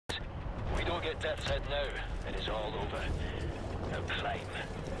get Death's Head now, it is all over. Now climb.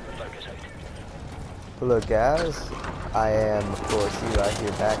 Focus out. Hello guys, I am of course Eli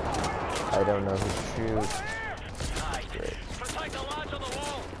here back. I don't know who's true. Great. Protect the lads on the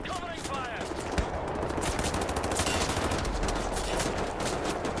wall. Covering fire.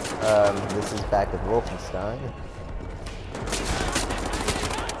 This is back with Wolfenstein.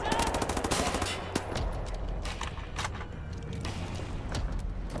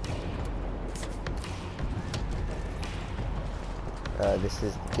 This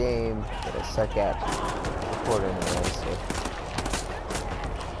is the game that I suck at recording anyway, so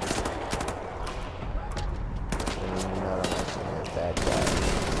I'm not actually a bad guy.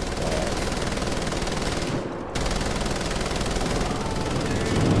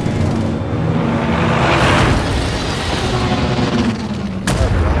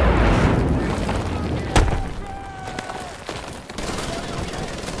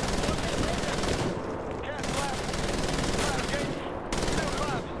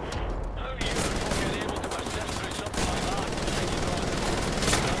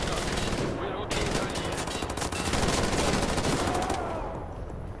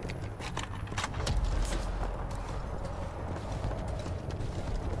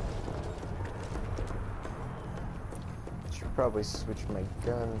 Probably switch my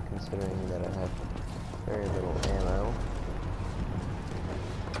gun, considering that I have very little ammo.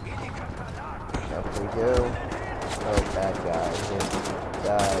 Up we go. Oh, bad guy.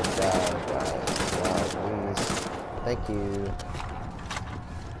 Die, please. Thank you.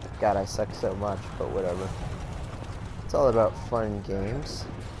 God, I suck so much, but whatever. It's all about fun games.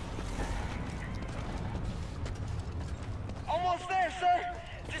 Almost there, sir.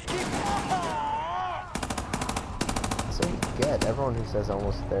 Just keep. So you get everyone who says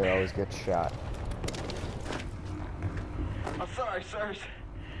almost there always gets shot. I'm sorry, sirs.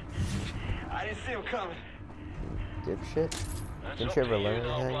 I didn't see him coming. Dipshit. Didn't you ever learn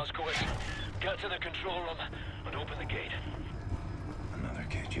anything? Get to the control room and open the gate. Another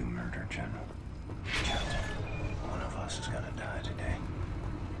kid you murdered, General. Captain, one of us is gonna die today.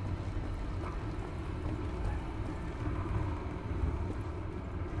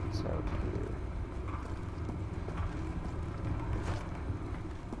 So cute.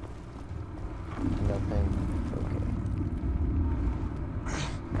 Nothing. Okay.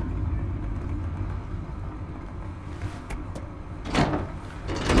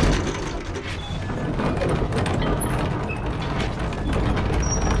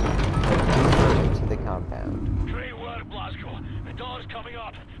 To the compound. Great work, Blasco. The door's coming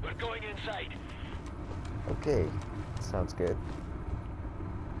up. We're going inside. Okay. Sounds good.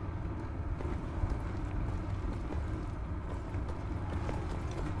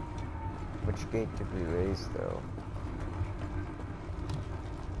 Which gate did we raise, though?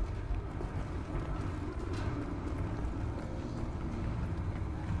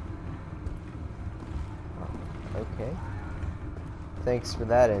 Oh, okay. Thanks for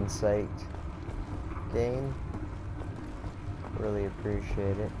that insight, game. Really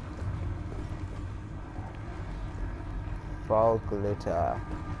appreciate it. Fall glitter.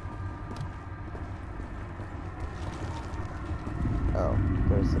 Oh,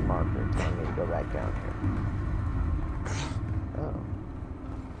 there's the marker telling me to go back down here. Oh.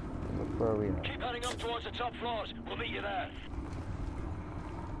 Look where we are. Keep heading up towards the top floors. We'll meet you there.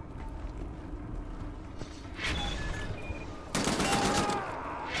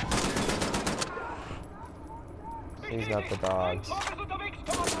 Please not the dogs.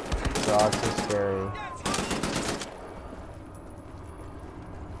 Dogs are scary.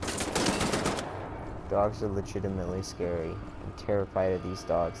 Dogs are legitimately scary. I'm terrified of these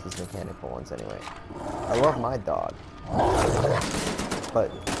dogs, these mechanical ones anyway. I love my dog.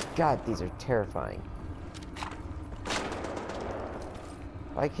 But, God, these are terrifying.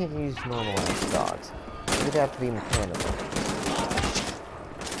 Why can't you use normal ass dogs? Why do they have to be mechanical?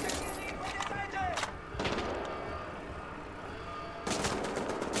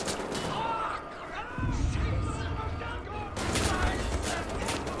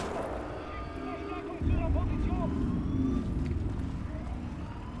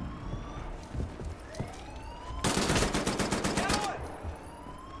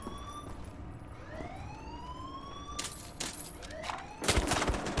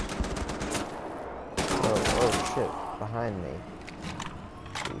 Oh shit, behind me.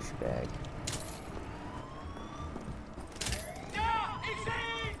 Douchebag.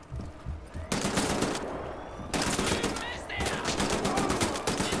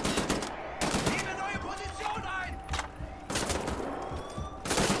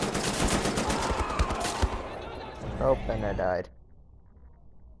 Oh, and I died.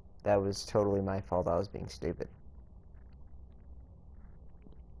 That was totally my fault. I was being stupid.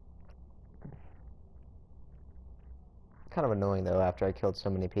 Kind of annoying, though, after I killed so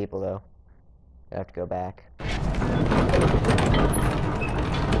many people, though. I have to go back.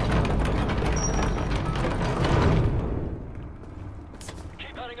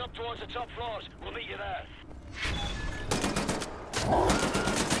 Keep heading up towards the top floors. We'll meet you there.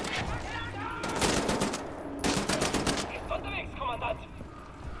 Ist unterwegs, Kommandant!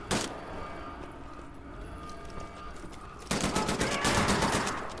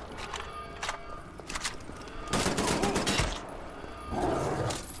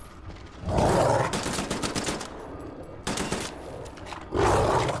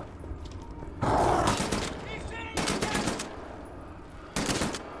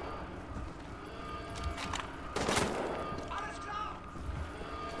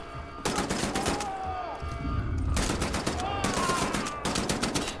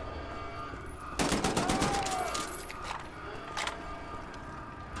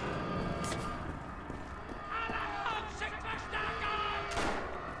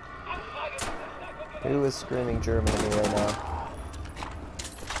 Who is screaming German at me right now?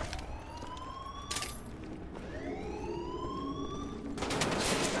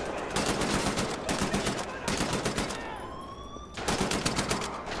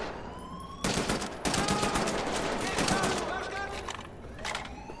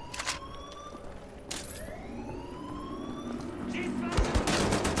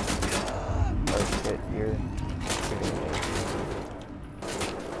 Oh shit, you're shooting at me.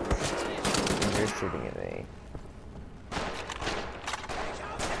 You're shooting at me.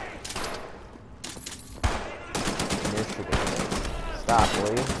 You're shooting at me. Stop,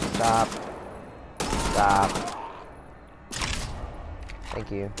 will you? Stop. Stop.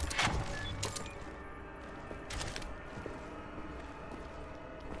 Thank you.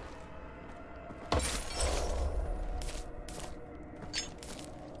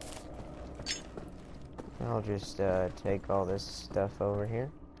 I'll just take all this stuff over here.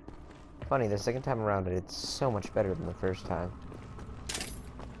 Funny, the second time around it's so much better than the first time.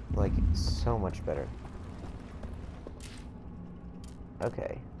 Like, so much better.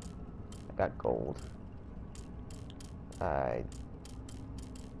 Okay. I got gold. What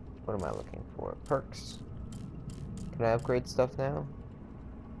am I looking for? Perks. Can I upgrade stuff now?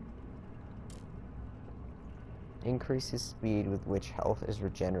 Increases speed with which health is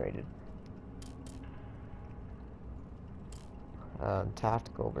regenerated.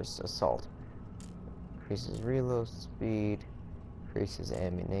 Tactical versus assault. Increases reload speed. Increases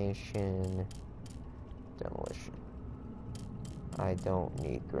ammunition. Demolition. I don't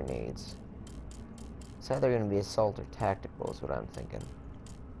need grenades. It's either going to be assault or tactical is what I'm thinking.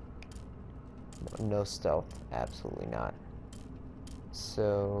 No stealth. Absolutely not.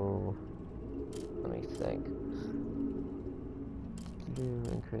 So, let me think.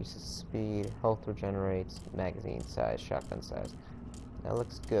 Increases speed, health regenerates, magazine size, shotgun size. That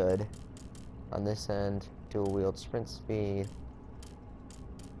looks good. On this end, dual wield sprint speed.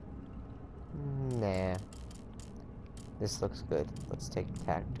 Nah. This looks good. Let's take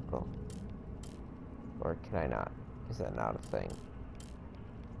tactical. Or can I not? Is that not a thing?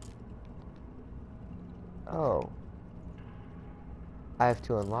 Oh. I have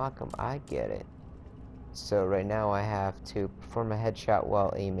to unlock them. I get it. So right now I have to perform a headshot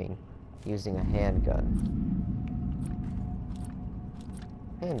while aiming using a handgun.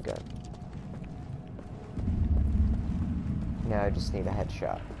 Handgun. Now I just need a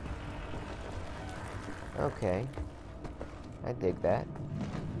headshot. Okay. I dig that.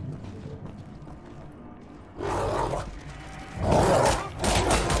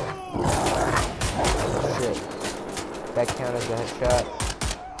 Shit. That count as a headshot?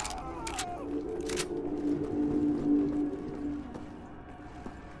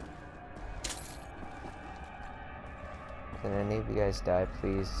 Can any of you guys die,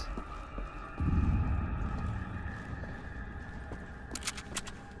 please?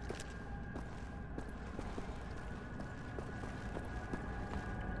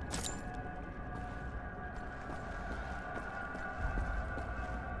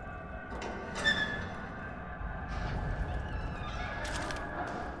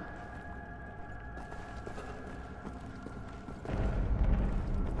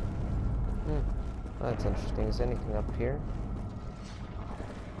 Well, that's interesting. Is anything up here?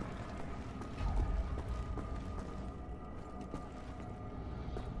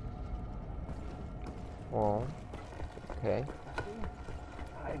 Well, okay.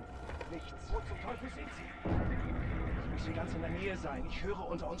 Nein, nichts. Wo zum Teufel sind Sie? Sie müssen ganz in der Nähe sein. Ich höre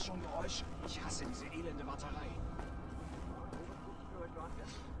unter uns schon Geräusche. Ich hasse diese elende Warterei.